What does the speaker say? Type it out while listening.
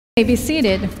Be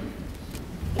seated.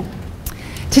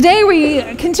 Today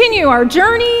we continue our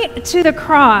journey to the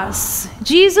cross.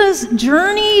 Jesus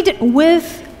journeyed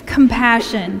with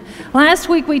compassion. Last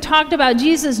week we talked about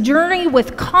Jesus' journey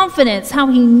with confidence, how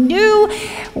he knew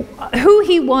who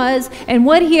he was and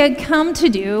what he had come to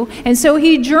do, and so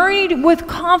he journeyed with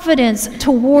confidence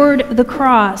toward the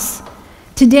cross.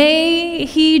 Today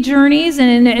he journeys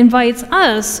and invites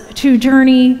us to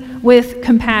journey with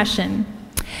compassion.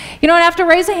 You don't have to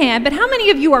raise a hand, but how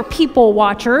many of you are people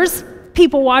watchers?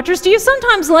 People watchers, do you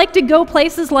sometimes like to go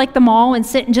places like the mall and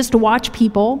sit and just watch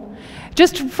people?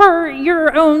 Just for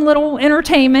your own little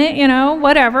entertainment, you know,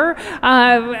 whatever.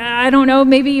 I don't know,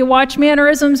 maybe you watch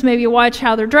mannerisms, maybe you watch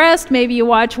how they're dressed, maybe you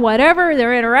watch whatever,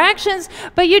 their interactions,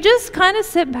 but you just kind of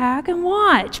sit back and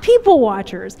watch. People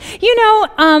watchers. You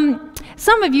know,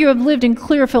 some of you have lived in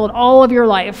Clearfield all of your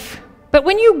life. But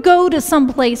when you go to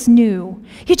someplace new,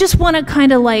 you just want to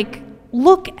kind of like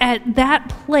look at that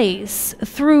place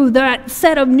through that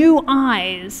set of new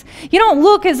eyes. You don't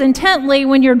look as intently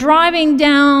when you're driving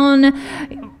down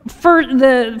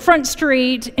the front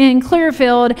street in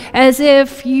Clearfield as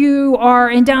if you are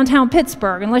in downtown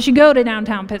Pittsburgh, unless you go to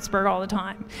downtown Pittsburgh all the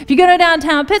time. If you go to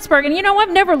downtown Pittsburgh, and you know,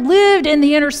 I've never lived in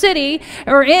the inner city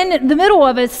or in the middle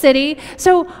of a city,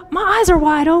 so my eyes are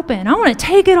wide open. I want to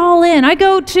take it all in. I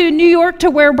go to New York to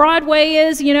where Broadway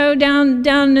is, you know,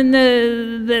 down in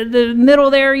the middle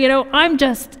there, you know,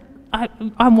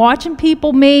 I'm watching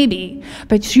people maybe,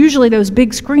 but it's usually those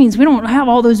big screens. We don't have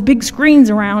all those big screens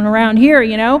around here,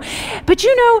 you know. But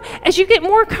you know, as you get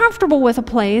more comfortable with a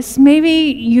place, maybe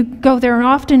you go there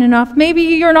often enough, maybe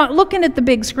you're not looking at the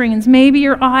big screens. Maybe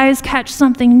your eyes catch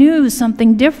something new,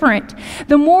 something different.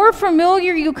 The more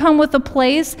familiar you come with a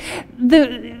place,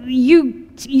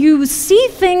 you see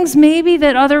things maybe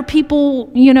that other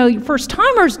people, you know,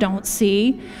 first-timers don't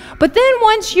see. But then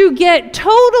once you get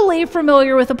totally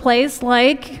familiar with a place,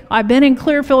 like I've been in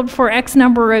Clearfield for X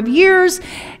number of years,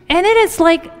 and then it's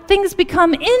like things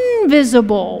become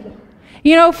invisible.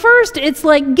 You know, first it's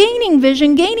like gaining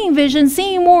vision,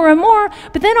 seeing more and more,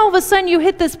 but then all of a sudden you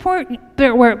hit this point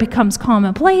where it becomes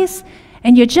commonplace,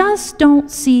 and you just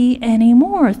don't see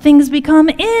anymore. Things become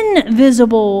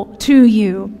invisible to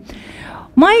you.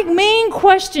 My main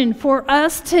question for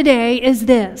us today is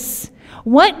this.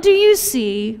 What do you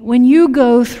see when you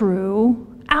go through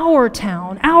our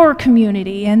town, our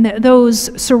community, and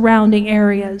those surrounding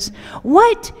areas?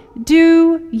 What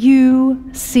do you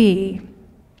see?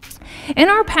 In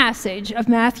our passage of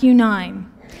Matthew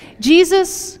 9,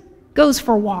 Jesus goes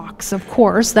for walks, of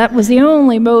course. That was the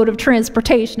only mode of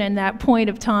transportation in that point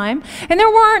of time. And there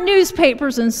weren't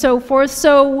newspapers and so forth.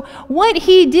 So what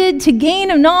he did to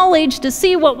gain knowledge, to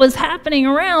see what was happening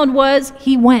around, was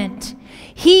he went.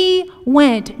 He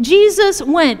went. Jesus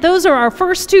went. Those are our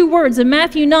first two words in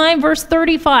Matthew 9, verse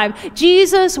 35.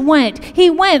 Jesus went. He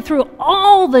went through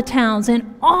all the towns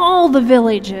and all the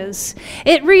villages.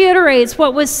 It reiterates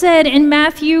what was said in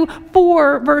Matthew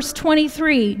 4, verse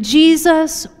 23.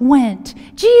 Jesus went.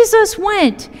 Jesus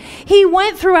went. He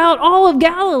went throughout all of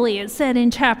Galilee, it said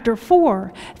in chapter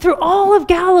 4. Through all of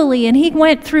Galilee, and he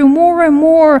went through more and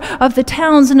more of the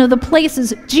towns and of the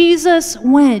places. Jesus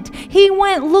went. He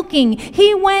went looking.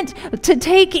 He went to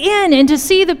take in and to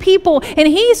see the people, and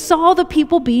he saw the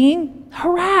people being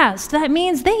harassed. That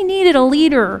means they needed a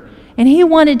leader, and he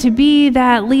wanted to be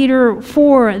that leader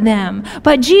for them.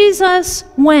 But Jesus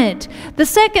went. The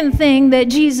second thing that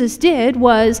Jesus did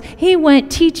was he went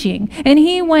teaching, and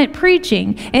he went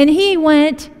preaching, and he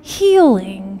went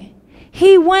healing.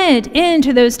 He went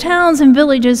into those towns and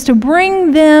villages to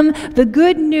bring them the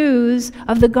good news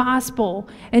of the gospel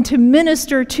and to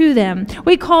minister to them.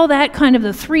 We call that kind of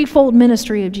the threefold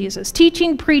ministry of Jesus: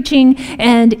 teaching, preaching,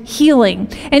 and healing.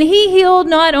 And he healed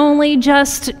not only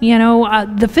just, you know,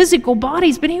 the physical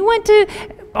bodies, but he went to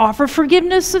offer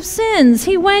forgiveness of sins.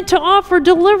 He went to offer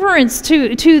deliverance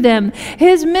to them.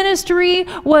 His ministry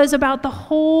was about the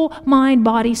whole mind,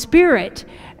 body, spirit.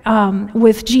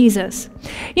 With Jesus.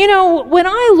 You know, when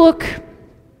I look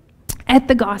at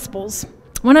the Gospels,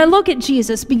 when I look at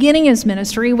Jesus beginning his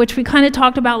ministry, which we kind of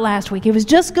talked about last week, it was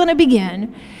just going to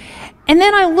begin, and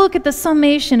then I look at the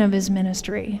summation of his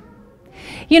ministry.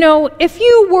 You know, if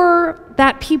you were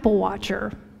that people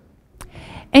watcher,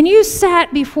 and you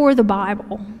sat before the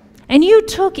Bible, and you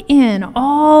took in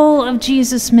all of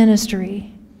Jesus'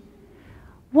 ministry,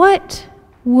 what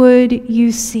would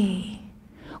you see?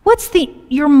 What's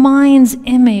your mind's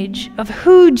image of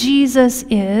who Jesus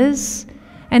is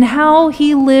and how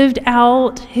he lived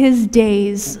out his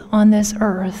days on this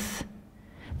earth?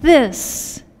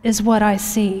 This is what I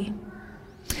see.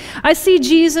 I see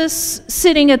Jesus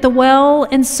sitting at the well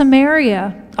in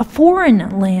Samaria. a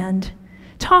foreign land,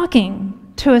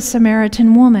 talking to a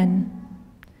Samaritan woman.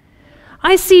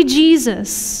 I see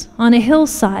Jesus on a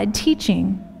hillside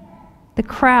teaching, the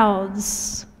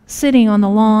crowds sitting on the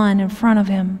lawn in front of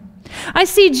him. I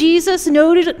see Jesus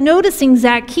noticing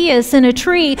Zacchaeus in a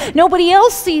tree. Nobody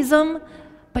else sees him,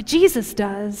 but Jesus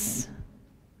does.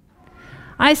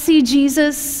 I see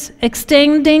Jesus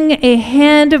extending a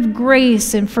hand of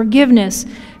grace and forgiveness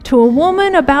to a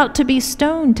woman about to be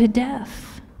stoned to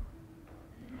death.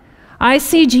 I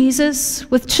see Jesus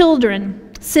with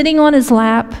children sitting on his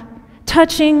lap,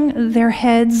 touching their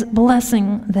heads,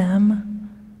 blessing them.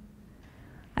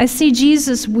 I see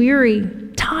Jesus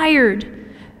weary, tired,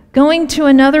 going to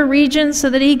another region so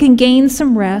that he can gain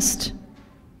some rest.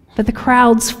 But the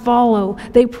crowds follow.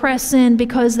 They press in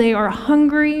because they are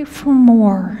hungry for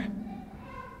more.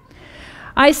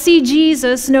 I see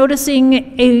Jesus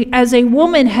noticing as a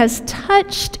woman has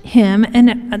touched him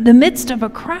in the midst of a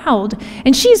crowd,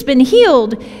 and she's been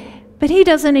healed, but he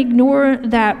doesn't ignore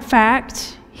that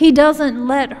fact. He doesn't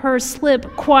let her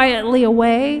slip quietly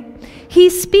away. He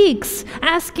speaks,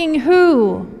 asking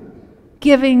who,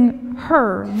 giving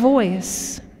her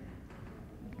voice.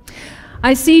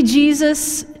 I see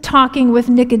Jesus talking with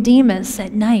Nicodemus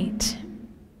at night.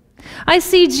 I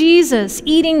see Jesus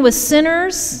eating with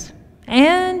sinners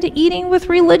and eating with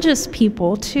religious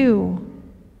people too.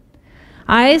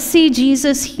 I see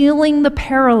Jesus healing the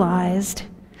paralyzed.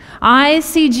 I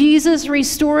see Jesus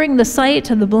restoring the sight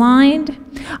to the blind.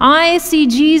 I see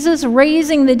Jesus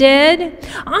raising the dead.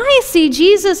 I see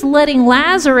Jesus letting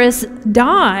Lazarus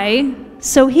die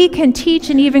so he can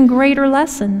teach an even greater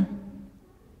lesson.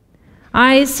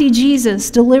 I see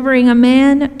Jesus delivering a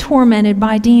man tormented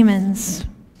by demons.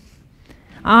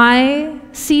 I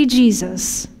see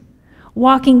Jesus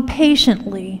walking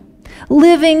patiently,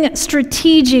 living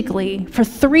strategically for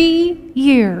 3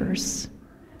 years.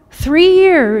 3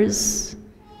 years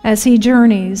as he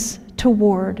journeys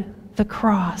toward the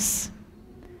cross.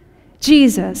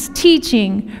 Jesus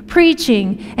teaching,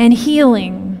 preaching, and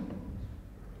healing.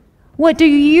 What do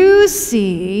you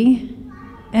see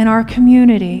in our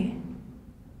community?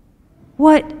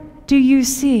 What do you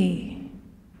see?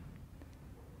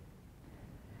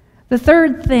 The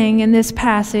third thing in this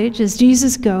passage is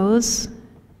Jesus goes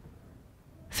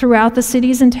throughout the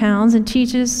cities and towns and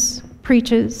teaches,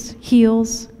 preaches,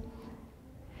 heals.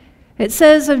 It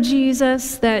says of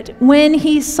Jesus that when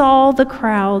he saw the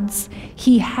crowds,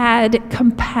 he had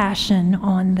compassion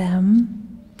on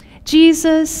them.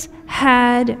 Jesus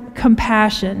had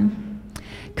compassion.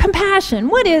 Compassion.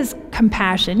 What is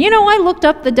compassion? You know, I looked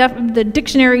up the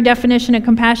dictionary definition of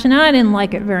compassion, and I didn't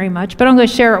like it very much, but I'm going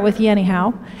to share it with you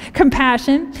anyhow.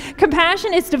 Compassion.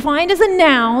 Compassion is defined as a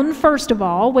noun, first of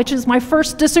all, which is my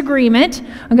first disagreement.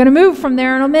 I'm going to move from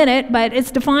there in a minute, but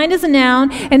it's defined as a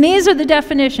noun, and these are the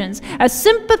definitions. A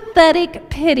sympathetic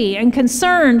pity and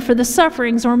concern for the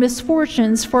sufferings or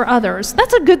misfortunes for others.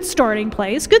 That's a good starting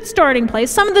place. Good starting place.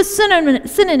 Some of the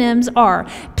synonyms are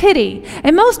pity.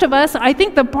 And most of us, I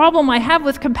think the problem I have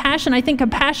with compassion, I think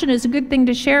compassion is a good thing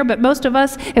to share, but most of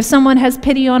us, if someone has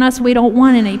pity on us, we don't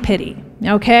want any pity,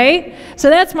 okay? So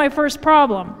that's my first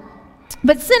problem.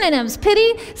 But synonyms: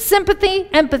 pity, sympathy,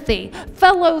 empathy,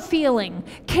 fellow feeling,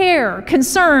 care,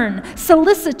 concern,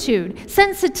 solicitude,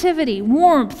 sensitivity,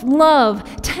 warmth,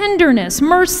 love, tenderness,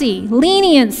 mercy,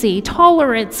 leniency,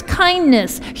 tolerance,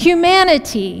 kindness,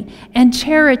 humanity, and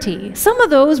charity. Some of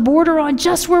those border on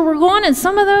just where we're going, and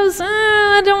some of those,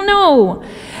 I don't know.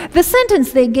 The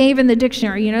sentence they gave in the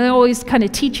dictionary, you know, they always kind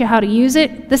of teach you how to use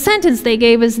it. The sentence they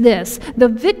gave is this: the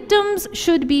victims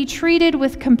should be treated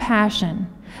with compassion.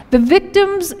 The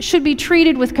victims should be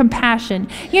treated with compassion.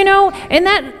 You know, and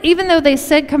that, even though they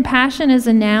said compassion is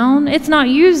a noun, it's not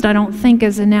used, I don't think,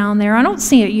 as a noun there. I don't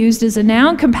see it used as a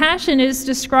noun. Compassion is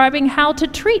describing how to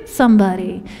treat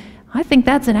somebody. I think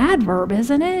that's an adverb,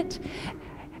 isn't it?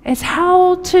 It's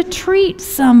how to treat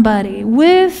somebody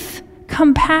with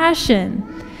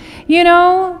compassion. You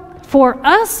know, for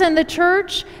us in the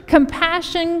church,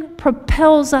 compassion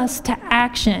propels us to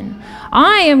action.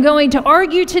 I am going to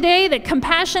argue today that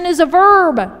compassion is a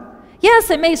verb. Yes,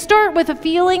 it may start with a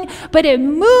feeling, but it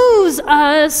moves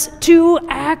us to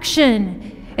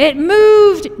action. It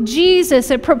moved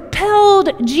Jesus. It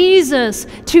propelled Jesus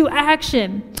to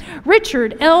action.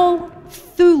 Richard L.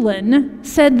 Thulin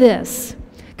said this: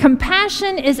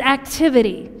 compassion is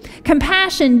activity.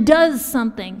 Compassion does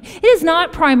something. It is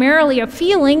not primarily a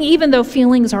feeling, even though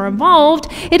feelings are involved.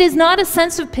 It is not a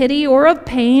sense of pity or of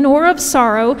pain or of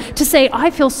sorrow to say,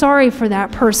 I feel sorry for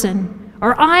that person,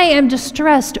 or I am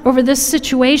distressed over this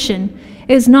situation.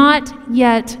 It is not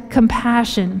yet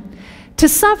compassion. To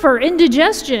suffer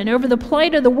indigestion over the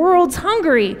plight of the world's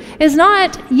hungry is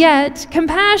not yet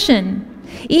compassion.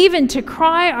 Even to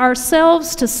cry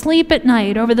ourselves to sleep at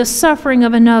night over the suffering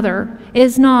of another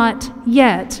is not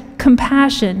yet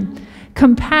compassion.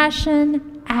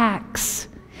 Compassion acts.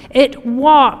 It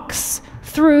walks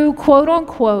through, quote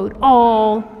unquote,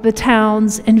 all the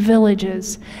towns and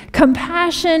villages.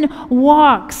 Compassion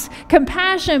walks.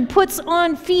 Compassion puts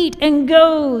on feet and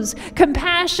goes.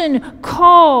 Compassion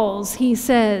calls, he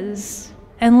says.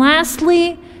 And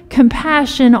lastly,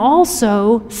 compassion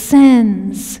also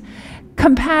sends.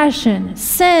 Compassion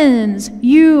sends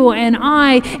you and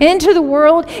I into the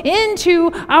world,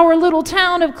 into our little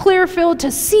town of Clearfield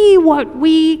to see what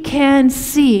we can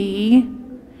see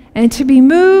and to be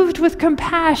moved with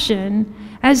compassion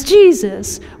as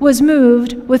Jesus was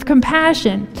moved with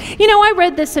compassion. You know, I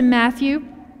read this in Matthew.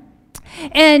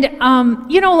 And,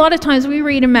 you know, a lot of times we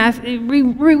read in Matthew,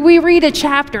 we read a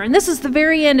chapter, and this is the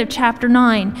very end of chapter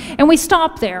 9, and we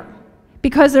stop there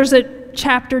because there's a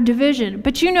chapter division.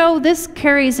 But you know, this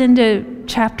carries into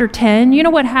chapter 10. You know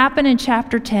what happened in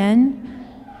chapter 10?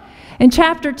 In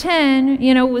chapter 10,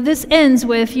 you know, this ends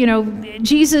with, you know,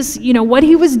 Jesus, you know, what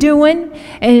he was doing,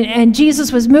 and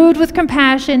Jesus was moved with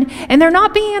compassion, and there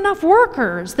not being enough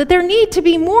workers, that there need to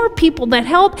be more people that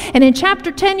help. And in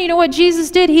chapter 10, you know what Jesus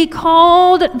did? He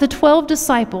called the 12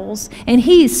 disciples, and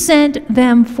he sent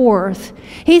them forth.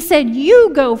 He said, you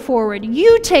go forward,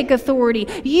 you take authority,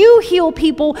 you heal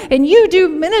people, and you do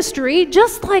ministry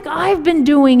just like I've been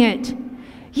doing it.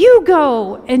 You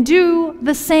go and do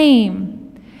the same.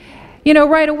 You know,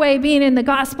 right away, being in the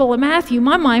Gospel of Matthew,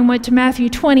 my mind went to Matthew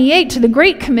 28, to the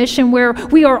Great Commission, where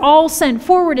we are all sent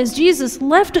forward. As Jesus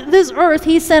left this earth,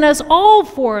 he sent us all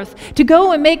forth to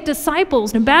go and make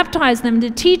disciples, to baptize them,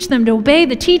 to teach them, to obey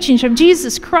the teachings of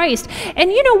Jesus Christ.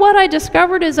 And you know what I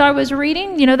discovered as I was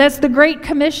reading? You know, that's the Great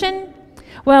Commission.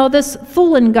 Well, this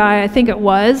Thulin guy, I think it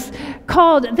was,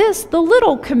 called this the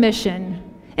Little Commission.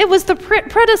 It was the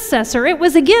predecessor. It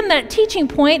was again that teaching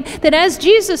point that as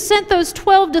Jesus sent those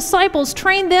 12 disciples,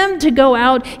 trained them to go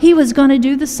out, he was going to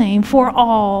do the same for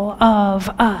all of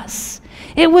us.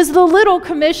 It was the Little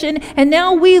Commission, and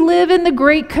now we live in the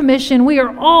Great Commission. We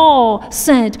are all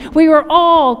sent. We are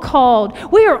all called.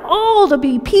 We are all to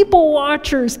be people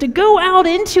watchers, to go out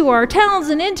into our towns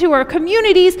and into our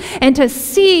communities and to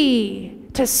see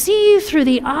through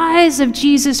the eyes of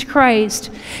Jesus Christ,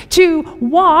 to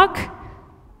walk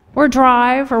or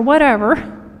drive or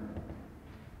whatever,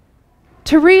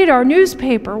 to read our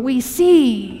newspaper. We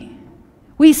see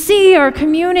our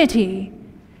community.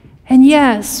 And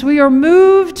yes, we are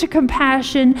moved to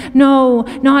compassion. No,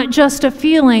 not just a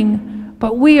feeling,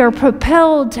 but we are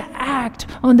propelled to act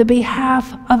on the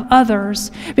behalf of others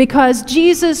because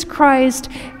Jesus Christ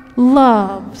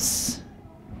loves,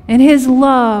 and his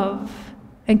love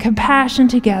and compassion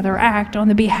together act on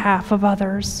the behalf of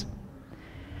others.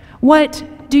 What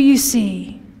do you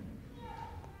see?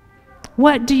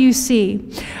 What do you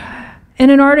see? In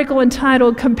an article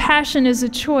entitled "Compassion is a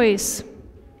Choice,"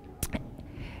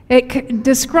 it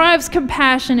describes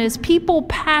compassion as people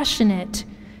passionate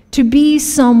to be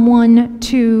someone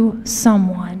to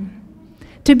someone.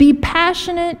 To be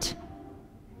passionate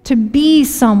to be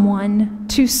someone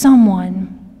to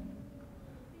someone.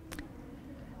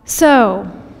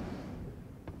 So,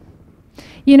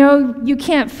 you know, you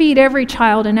can't feed every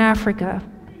child in Africa,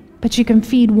 but you can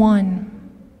feed one.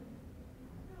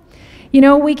 You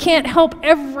know, we can't help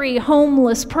every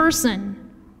homeless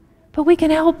person, but we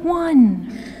can help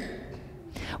one.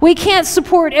 We can't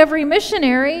support every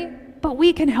missionary, but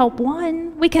we can help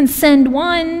one. We can send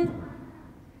one.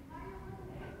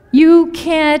 You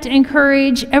can't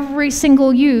encourage every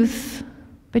single youth,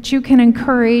 but you can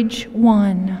encourage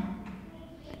one.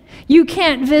 You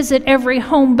can't visit every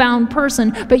homebound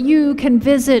person, but you can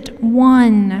visit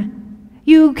one.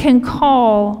 You can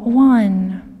call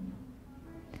one.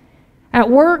 At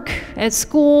work, at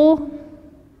school,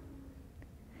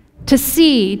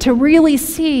 to really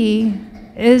see,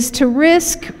 is to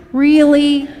risk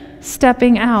really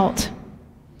stepping out.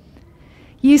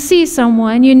 You see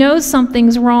someone, you know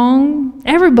something's wrong.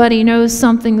 Everybody knows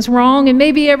something's wrong, and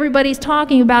maybe everybody's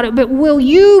talking about it, but will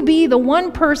you be the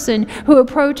one person who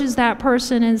approaches that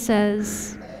person and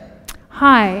says,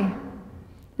 "Hi,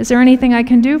 is there anything I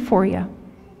can do for you?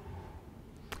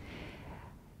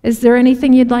 Is there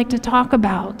anything you'd like to talk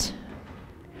about?"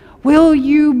 Will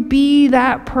you be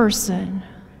that person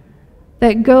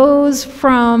that goes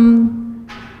from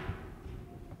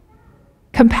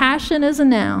compassion as a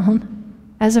noun,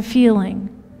 as a feeling,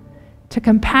 to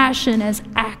compassion as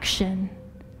action,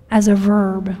 as a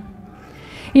verb?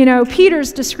 You know,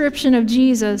 Peter's description of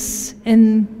Jesus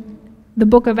in the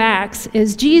book of Acts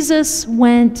is Jesus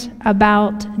went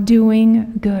about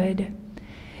doing good.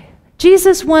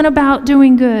 Jesus went about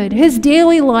doing good. His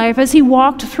daily life, as he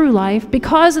walked through life,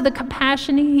 because of the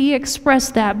compassion, he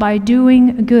expressed that by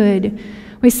doing good.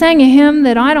 We sang a hymn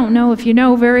that I don't know if you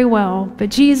know very well, but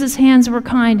Jesus' hands were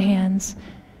kind hands.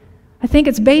 I think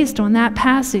it's based on that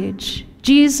passage.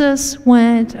 Jesus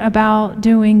went about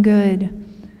doing good.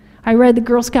 I read the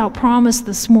Girl Scout Promise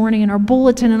this morning in our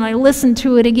bulletin, and I listened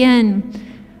to it again.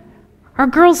 Our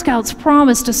Girl Scouts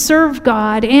promised to serve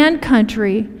God and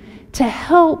country, to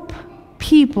help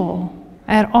people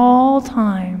at all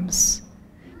times,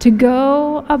 to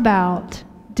go about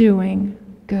doing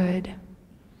good.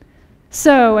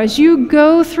 So, as you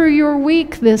go through your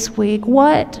week this week,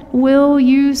 what will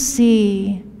you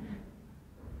see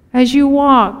as you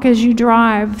walk, as you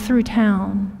drive through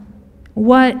town?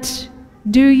 What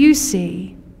do you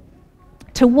see?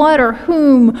 To what or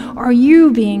whom are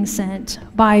you being sent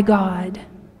by God?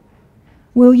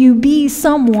 Will you be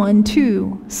someone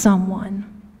to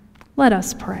someone? Let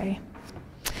us pray.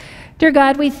 Dear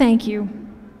God, we thank you.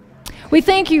 We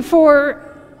thank you for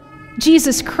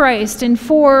Jesus Christ and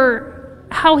for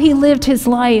how he lived his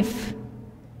life,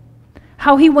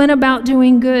 how he went about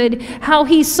doing good, how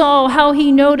he saw, how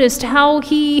he noticed, how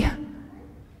he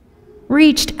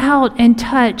reached out and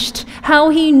touched, how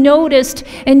he noticed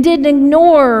and didn't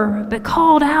ignore, but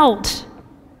called out.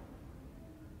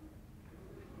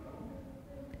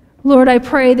 Lord, I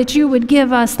pray that you would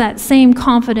give us that same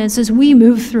confidence as we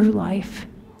move through life.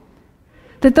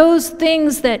 That those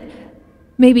things that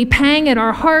maybe pang at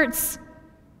our hearts,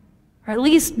 or at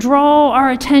least draw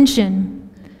our attention,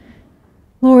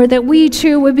 Lord, that we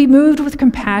too would be moved with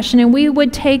compassion and we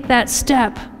would take that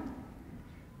step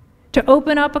to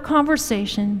open up a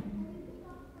conversation,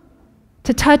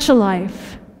 to touch a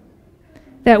life,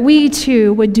 that we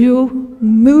too would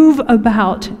move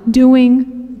about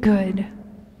doing good.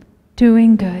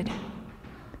 Doing good.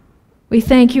 We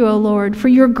thank you, O Lord, for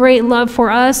your great love for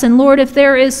us. And Lord, if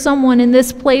there is someone in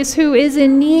this place who is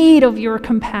in need of your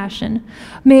compassion,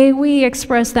 may we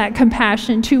express that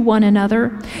compassion to one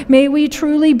another. May we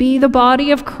truly be the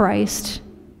body of Christ.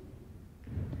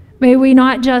 May we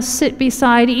not just sit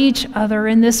beside each other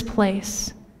in this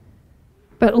place,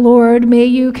 but Lord, may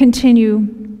you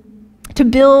continue to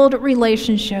build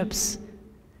relationships,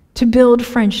 to build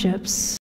friendships.